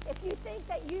you. If you think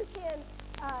that you can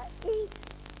eat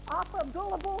off of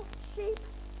gullible sheep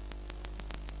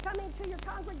coming to your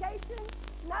congregation,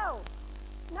 no.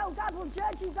 No, God will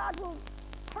judge you. God will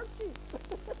hurt you.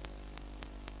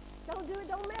 Don't do it.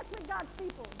 Don't mess with God's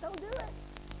people. Don't do it.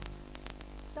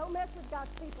 Don't mess with God's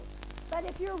people. But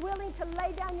if you're willing to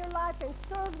lay down your life and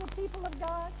serve the people of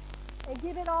God and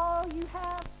give it all you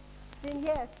have, then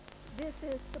yes, this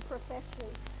is the profession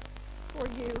for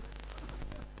you.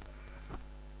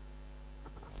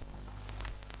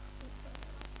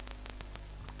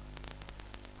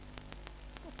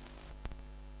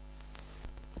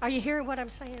 Are you hearing what I'm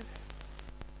saying?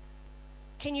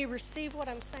 Can you receive what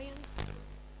I'm saying?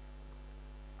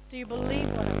 Do you believe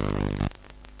what I'm saying?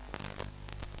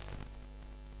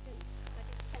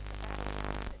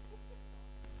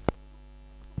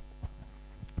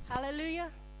 Hallelujah.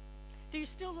 Do you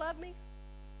still love me?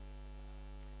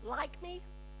 Like me?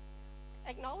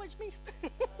 Acknowledge me?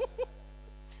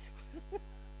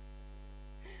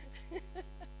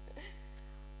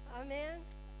 Amen.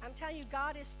 I'm telling you,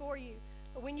 God is for you.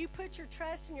 But when you put your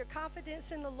trust and your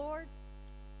confidence in the Lord,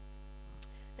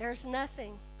 there's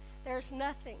nothing,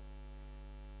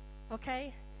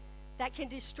 okay, that can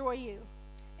destroy you.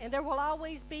 And there will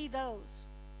always be those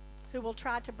who will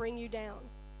try to bring you down.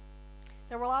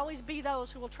 There will always be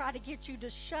those who will try to get you to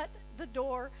shut the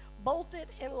door, bolt it,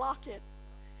 and lock it,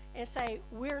 and say,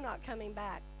 we're not coming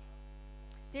back.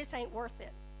 This ain't worth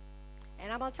it. And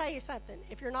I'm going to tell you something.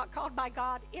 If you're not called by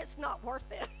God, it's not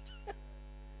worth it.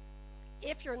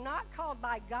 If you're not called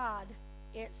by God,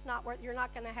 it's not worth. You're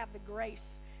not going to have the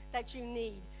grace that you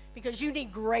need, because you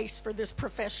need grace for this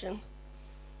profession.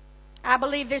 I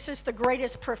believe this is the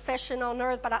greatest profession on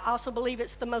earth, but I also believe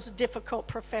it's the most difficult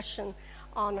profession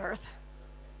on earth.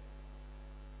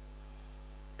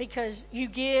 Because you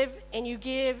give and you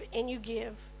give and you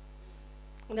give.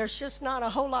 And there's just not a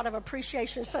whole lot of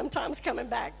appreciation sometimes coming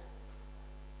back.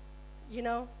 You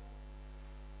know?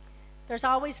 There's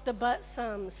always the but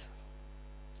sums.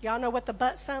 Y'all know what the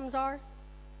but sums are?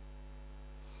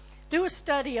 Do a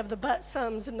study of the but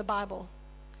sums in the Bible.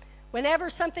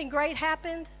 Whenever something great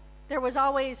happened, there was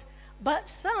always, but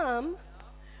some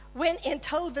went and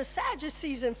told the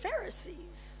Sadducees and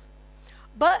Pharisees.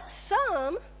 But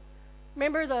some,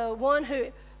 remember the one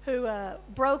who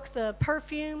broke the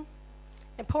perfume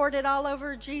and poured it all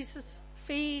over Jesus'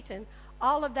 feet and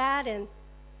all of that,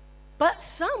 but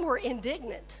some were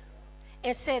indignant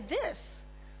and said this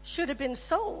should have been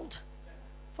sold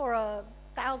for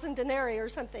 1,000 denarii or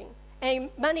something,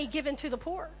 and money given to the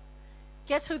poor.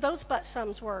 Guess who those but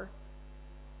sums were?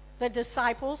 The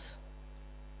disciples.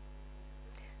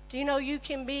 Do you know you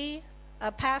can be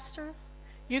a pastor,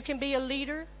 you can be a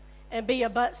leader, and be a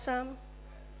but some?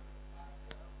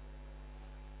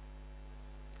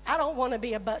 I don't want to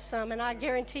be a but some, and I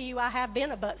guarantee you I have been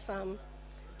a but some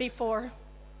before.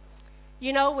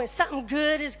 You know, when something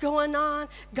good is going on,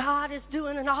 God is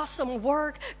doing an awesome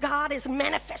work. God is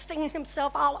manifesting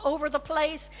himself all over the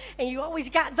place. And you always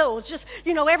got those. Just,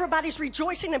 you know, everybody's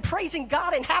rejoicing and praising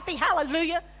God and happy,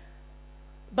 hallelujah.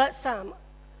 but some.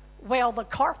 Well, the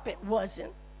carpet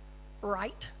wasn't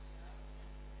right.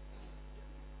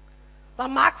 The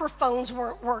microphones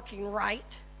weren't working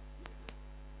right.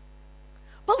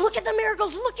 But look at the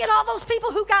miracles. Look at all those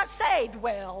people who got saved.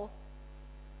 Well,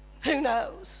 who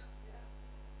knows?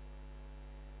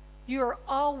 You're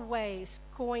always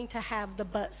going to have the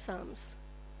but somes.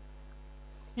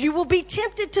 You will be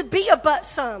tempted to be a but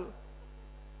some.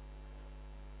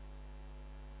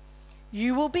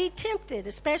 You will be tempted,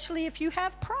 especially if you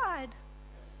have pride.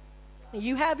 And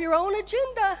you have your own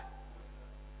agenda.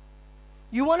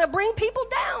 You want to bring people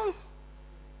down.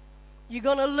 You're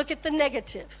going to look at the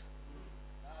negative.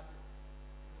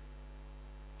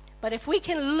 But if we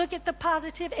can look at the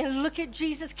positive and look at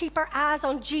Jesus, keep our eyes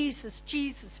on Jesus,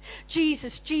 Jesus,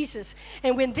 Jesus, Jesus.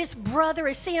 And when this brother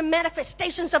is seeing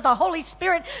manifestations of the Holy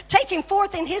Spirit taking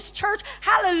forth in his church,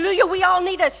 hallelujah, we all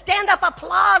need to stand up,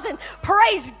 applause, and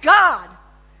praise God.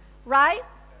 Right?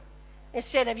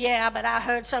 Instead of, yeah, but I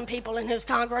heard some people in his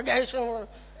congregation were.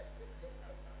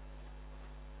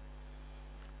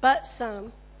 But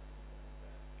some.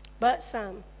 But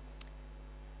some.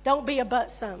 Don't be a but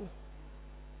some.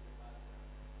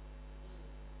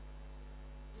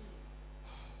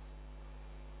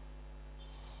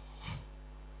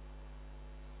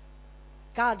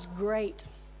 God's great.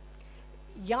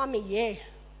 Yummy, yeah.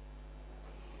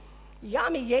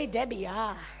 Yummy, yeah, Debbie,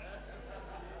 ah.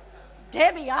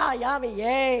 Debbie, ah, yummy,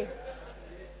 yeah.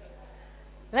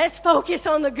 Let's focus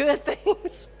on the good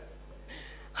things.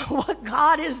 What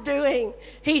God is doing.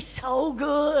 He's so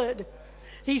good.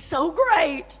 He's so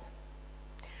great.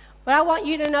 But I want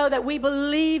you to know that we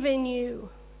believe in you.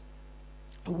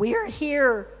 We're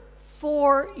here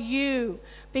for you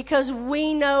because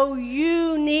we know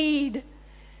you need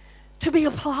to be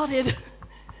applauded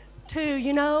too,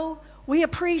 you know. We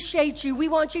appreciate you. We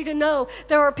want you to know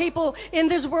there are people in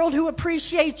this world who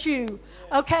appreciate you.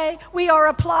 Okay? We are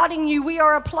applauding you. We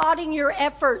are applauding your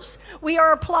efforts. We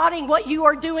are applauding what you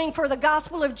are doing for the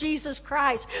gospel of Jesus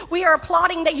Christ. We are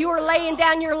applauding that you are laying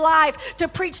down your life to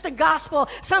preach the gospel,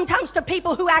 sometimes to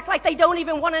people who act like they don't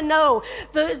even want to know,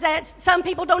 that some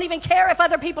people don't even care if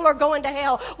other people are going to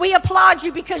hell. We applaud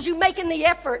you because you're making the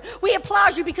effort. We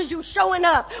applaud you because you're showing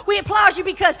up. We applaud you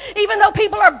because even though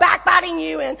people are backbiting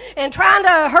you and trying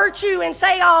to hurt you and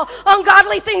say all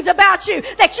ungodly things about you,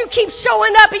 that you keep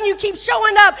showing up and you keep showing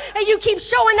up and you keep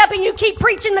showing up and you keep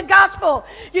preaching the gospel.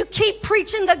 You keep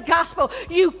preaching the gospel.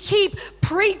 You keep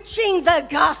preaching the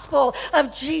gospel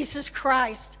of Jesus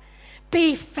Christ.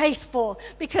 Be faithful,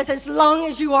 because as long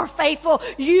as you are faithful,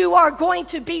 you are going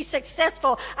to be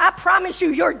successful. I promise you,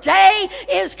 your day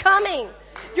is coming.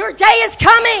 Your day is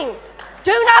coming.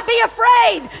 Do not be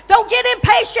afraid. Don't get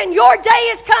impatient. Your day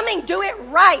is coming. Do it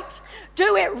right.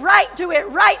 Do it right. Do it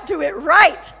right. Do it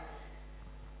right.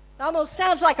 It almost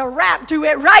sounds like a rap. Do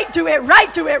it right, do it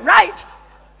right, do it right.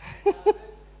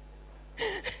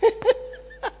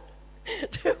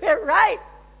 Do it right.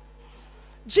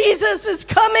 Jesus is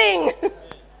coming.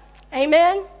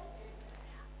 Amen.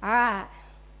 All right.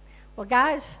 Well,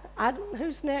 guys,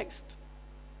 who's next?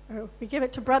 We give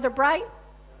it to Brother Bright,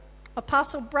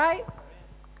 Apostle Bright,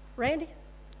 Randy.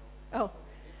 Oh,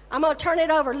 I'm going to turn it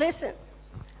over. Listen.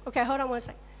 Okay, hold on one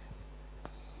second.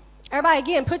 Everybody,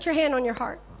 again, put your hand on your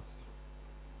heart.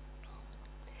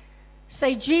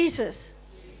 Say, Jesus,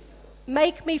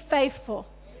 make me faithful.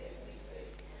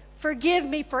 Forgive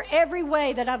me for every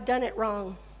way that I've done it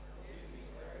wrong.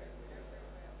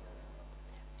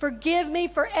 Forgive me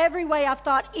for every way I've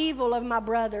thought evil of my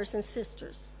brothers and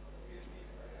sisters.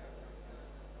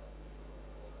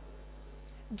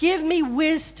 Give me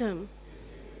wisdom.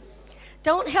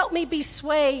 Don't help me be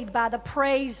swayed by the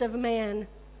praise of man,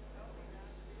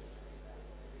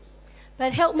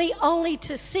 but help me only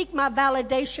to seek my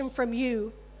validation from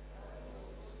you.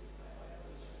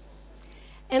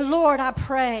 And Lord, I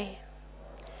pray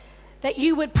that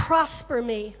you would prosper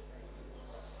me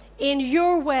in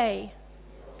your way,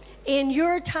 in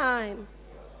your time,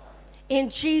 in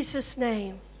Jesus'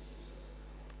 name.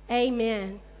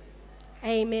 Amen.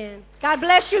 Amen. God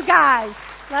bless you guys.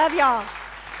 Love y'all.